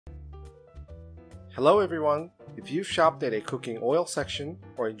Hello everyone! If you've shopped at a cooking oil section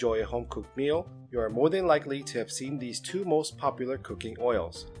or enjoy a home-cooked meal, you are more than likely to have seen these two most popular cooking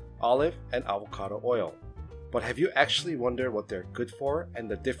oils, olive and avocado oil. But have you actually wondered what they're good for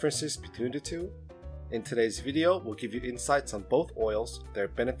and the differences between the two? In today's video, we'll give you insights on both oils, their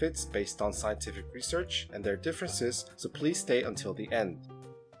benefits based on scientific research, and their differences, so please stay until the end.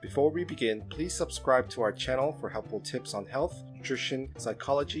 Before we begin, please subscribe to our channel for helpful tips on health, nutrition,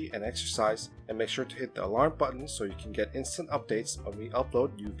 psychology, and exercise, and make sure to hit the alarm button so you can get instant updates when we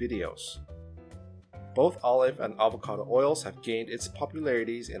upload new videos. Both olive and avocado oils have gained its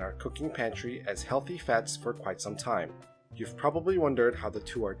popularities in our cooking pantry as healthy fats for quite some time. You've probably wondered how the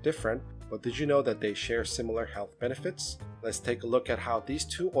two are different, but did you know that they share similar health benefits? Let's take a look at how these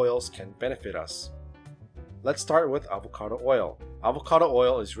two oils can benefit us. Let's start with avocado oil. Avocado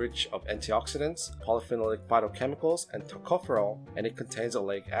oil is rich of antioxidants, polyphenolic phytochemicals, and tocopherol, and it contains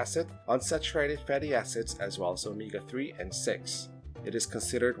oleic acid, unsaturated fatty acids, as well as omega-3 and 6. It is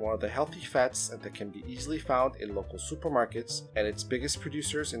considered one of the healthy fats that can be easily found in local supermarkets, and its biggest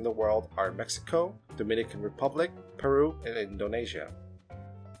producers in the world are Mexico, Dominican Republic, Peru, and Indonesia.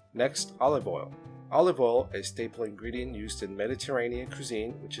 Next, olive oil. Olive oil, a staple ingredient used in Mediterranean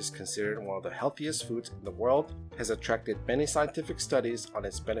cuisine, which is considered one of the healthiest foods in the world, has attracted many scientific studies on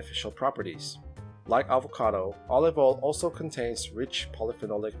its beneficial properties. Like avocado, olive oil also contains rich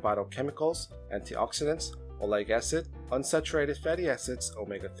polyphenolic phytochemicals, antioxidants, oleic acid, unsaturated fatty acids,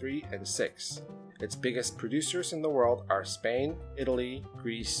 omega-3 and 6. Its biggest producers in the world are Spain, Italy,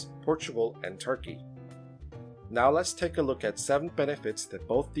 Greece, Portugal, and Turkey. Now let's take a look at 7 benefits that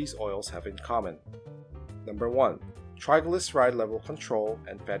both these oils have in common. Number 1. Triglyceride level control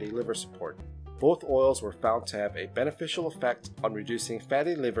and fatty liver support. Both oils were found to have a beneficial effect on reducing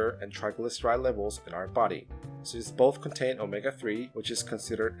fatty liver and triglyceride levels in our body. Since both contain omega-3, which is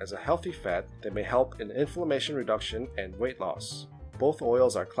considered as a healthy fat that may help in inflammation reduction and weight loss. Both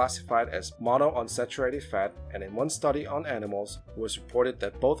oils are classified as monounsaturated fat, and in one study on animals, it was reported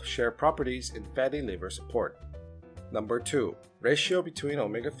that both share properties in fatty liver support. Number 2. Ratio between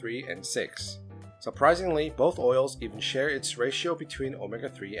omega-3 and 6. Surprisingly, both oils even share its ratio between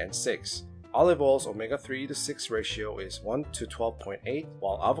omega-3 and 6. Olive oil's omega-3 to 6 ratio is 1 to 12.8,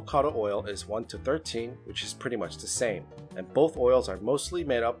 while avocado oil is 1 to 13, which is pretty much the same. And both oils are mostly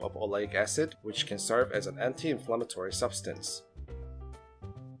made up of oleic acid, which can serve as an anti-inflammatory substance.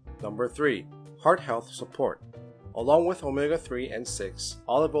 Number 3. Heart health support. Along with omega-3 and 6,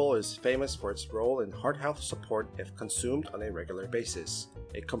 olive oil is famous for its role in heart health support if consumed on a regular basis.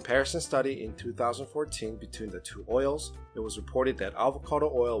 A comparison study in 2014 between the two oils, it was reported that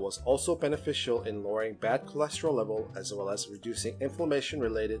avocado oil was also beneficial in lowering bad cholesterol level as well as reducing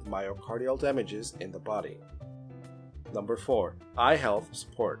inflammation-related myocardial damages in the body. Number 4. Eye health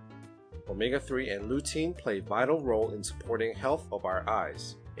support. Omega-3 and lutein play a vital role in supporting health of our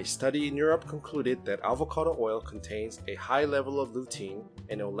eyes. A study in Europe concluded that avocado oil contains a high level of lutein,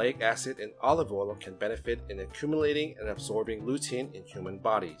 and oleic acid in olive oil can benefit in accumulating and absorbing lutein in human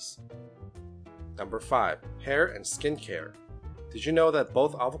bodies. Number 5. Hair and skin care. Did you know that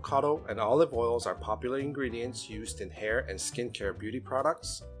both avocado and olive oils are popular ingredients used in hair and skincare beauty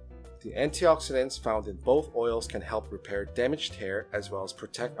products? The antioxidants found in both oils can help repair damaged hair as well as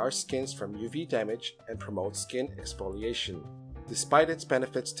protect our skins from UV damage and promote skin exfoliation. Despite its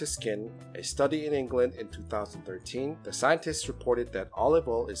benefits to skin, a study in England in 2013, the scientists reported that olive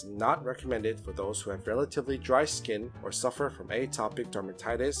oil is not recommended for those who have relatively dry skin or suffer from atopic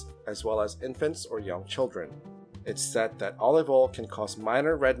dermatitis, as well as infants or young children. It's said that olive oil can cause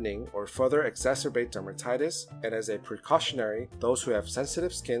minor reddening or further exacerbate dermatitis, and as a precautionary, those who have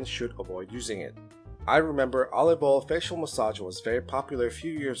sensitive skin should avoid using it. I remember olive oil facial massage was very popular a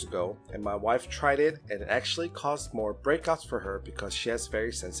few years ago, and my wife tried it and it actually caused more breakouts for her because she has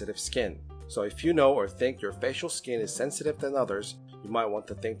very sensitive skin. So if you know or think your facial skin is sensitive than others, you might want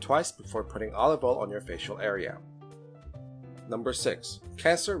to think twice before putting olive oil on your facial area. Number 6.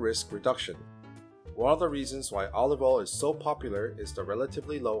 Cancer risk reduction. One of the reasons why olive oil is so popular is the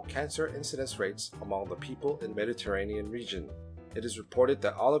relatively low cancer incidence rates among the people in the Mediterranean region. It is reported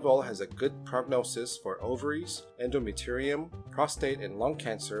that olive oil has a good prognosis for ovaries, endometrium, prostate and lung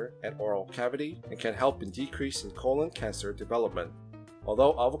cancer, and oral cavity, and can help in decrease in colon cancer development.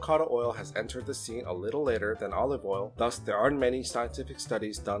 Although avocado oil has entered the scene a little later than olive oil, thus there aren't many scientific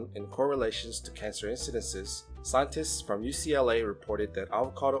studies done in correlations to cancer incidences, scientists from UCLA reported that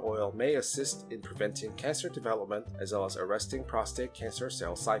avocado oil may assist in preventing cancer development as well as arresting prostate cancer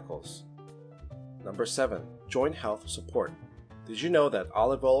cell cycles. Number 7. Joint health support. Did you know that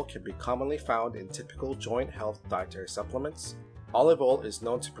olive oil can be commonly found in typical joint health dietary supplements? Olive oil is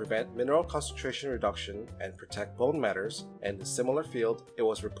known to prevent mineral concentration reduction and protect bone matters, and in a similar field, it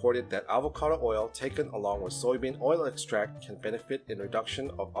was reported that avocado oil taken along with soybean oil extract can benefit in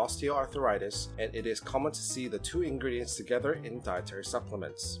reduction of osteoarthritis, and it is common to see the two ingredients together in dietary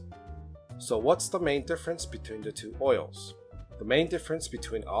supplements. So what's the main difference between the two oils? The main difference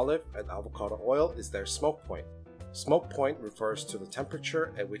between olive and avocado oil is their smoke point. Smoke point refers to the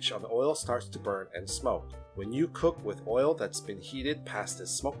temperature at which an oil starts to burn and smoke. When you cook with oil that's been heated past this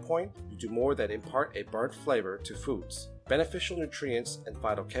smoke point, you do more than impart a burnt flavor to foods. Beneficial nutrients and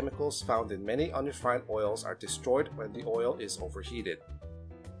phytochemicals found in many unrefined oils are destroyed when the oil is overheated.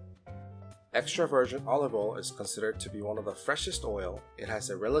 Extra virgin olive oil is considered to be one of the freshest oil. It has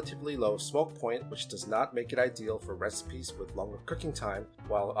a relatively low smoke point, which does not make it ideal for recipes with longer cooking time,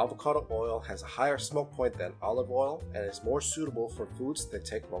 while avocado oil has a higher smoke point than olive oil and is more suitable for foods that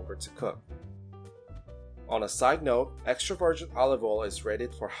take longer to cook. On a side note, extra virgin olive oil is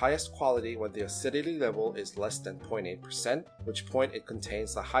rated for highest quality when the acidity level is less than 0.8%, which point it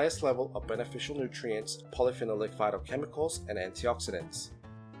contains the highest level of beneficial nutrients, polyphenolic phytochemicals, and antioxidants.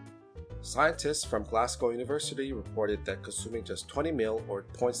 Scientists from Glasgow University reported that consuming just 20 ml or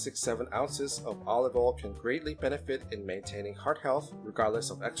 0.67 ounces of olive oil can greatly benefit in maintaining heart health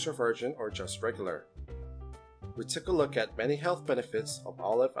regardless of extra virgin or just regular. We took a look at many health benefits of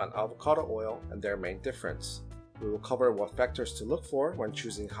olive and avocado oil and their main difference. We will cover what factors to look for when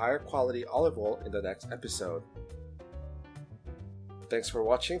choosing higher quality olive oil in the next episode. Thanks for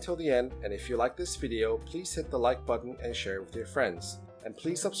watching till the end, and if you like this video, please hit the like button and share it with your friends. And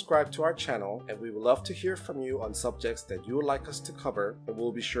please subscribe to our channel, and we would love to hear from you on subjects that you would like us to cover, and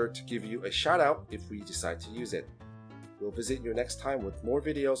we'll be sure to give you a shout out if we decide to use it. We'll visit you next time with more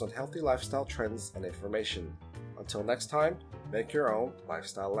videos on healthy lifestyle trends and information. Until next time, make your own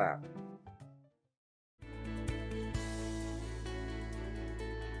lifestyle lab.